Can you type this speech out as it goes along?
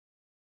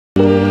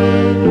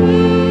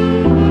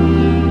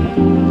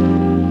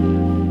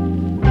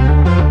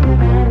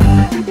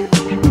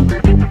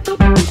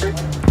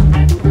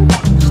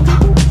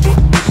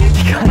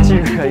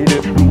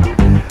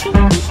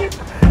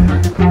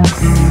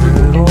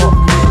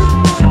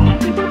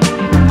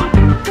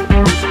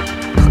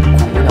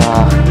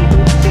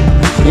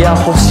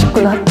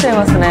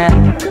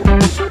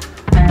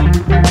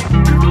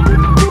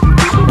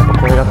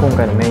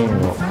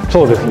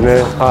です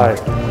ね。はい。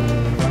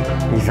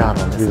リザー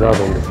ドンですね。リザー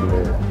ドンですね。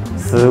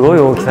すごい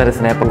大きさで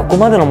すね。やっぱここ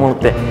までのものっ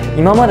て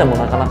今までも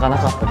なかなかな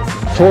かったで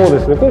すね。そうで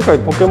すね。今回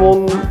ポケモ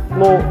ン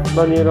の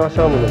ダニエル・アーシ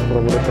ャムのコ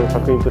ラボレーション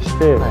作品とし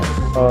て、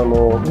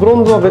ブロ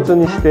ンズは別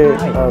にして、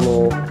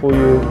こう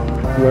いう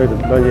いわゆる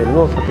ダニエル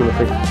の作品の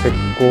石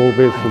膏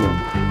ベースの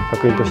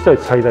作品としては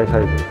最大サ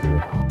イズです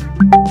ね。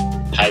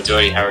Hi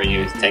Dori, how are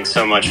you? Thanks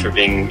so much for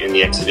being in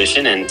the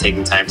exhibition and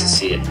taking time to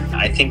see it.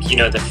 I think,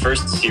 the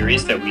first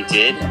series that we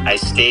did, I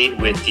stayed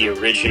with the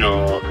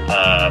original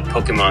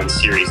Pokémon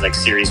series, like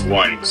series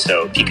 1.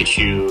 So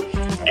Pikachu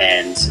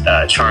and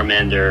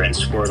Charmander and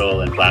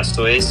Squirtle and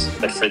Blastoise.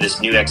 But for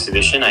this new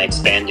exhibition, I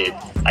expanded.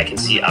 I can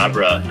see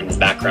Abra in the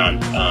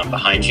background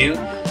behind you.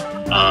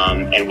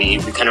 And we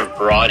kind of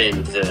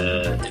broadened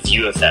the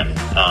view of them.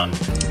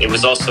 It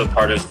was also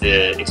part of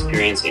the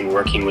experience in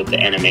working with the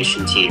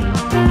animation team.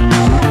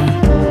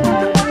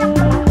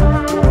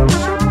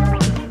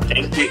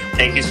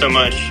 Thank you so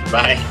much.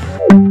 Bye.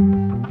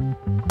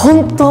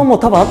 本当はもう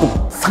多分あと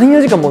3、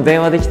4時間も電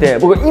話できて、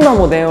僕今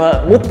も電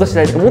話もっとし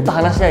たいとかもっと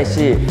話したい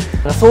し、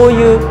そう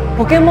いう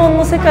ポケモン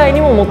の世界に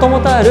ももとも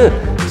とある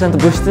ちゃんと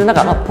物質なん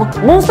か、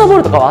モンスターボー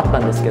ルとかはあった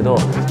んですけど、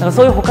なんか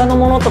そういう他の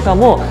ものとか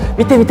も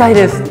見てみたい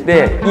ですっ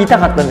て言いた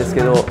かったんですけ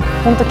ど、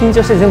本当緊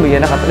張して全部言え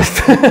なかったで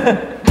す。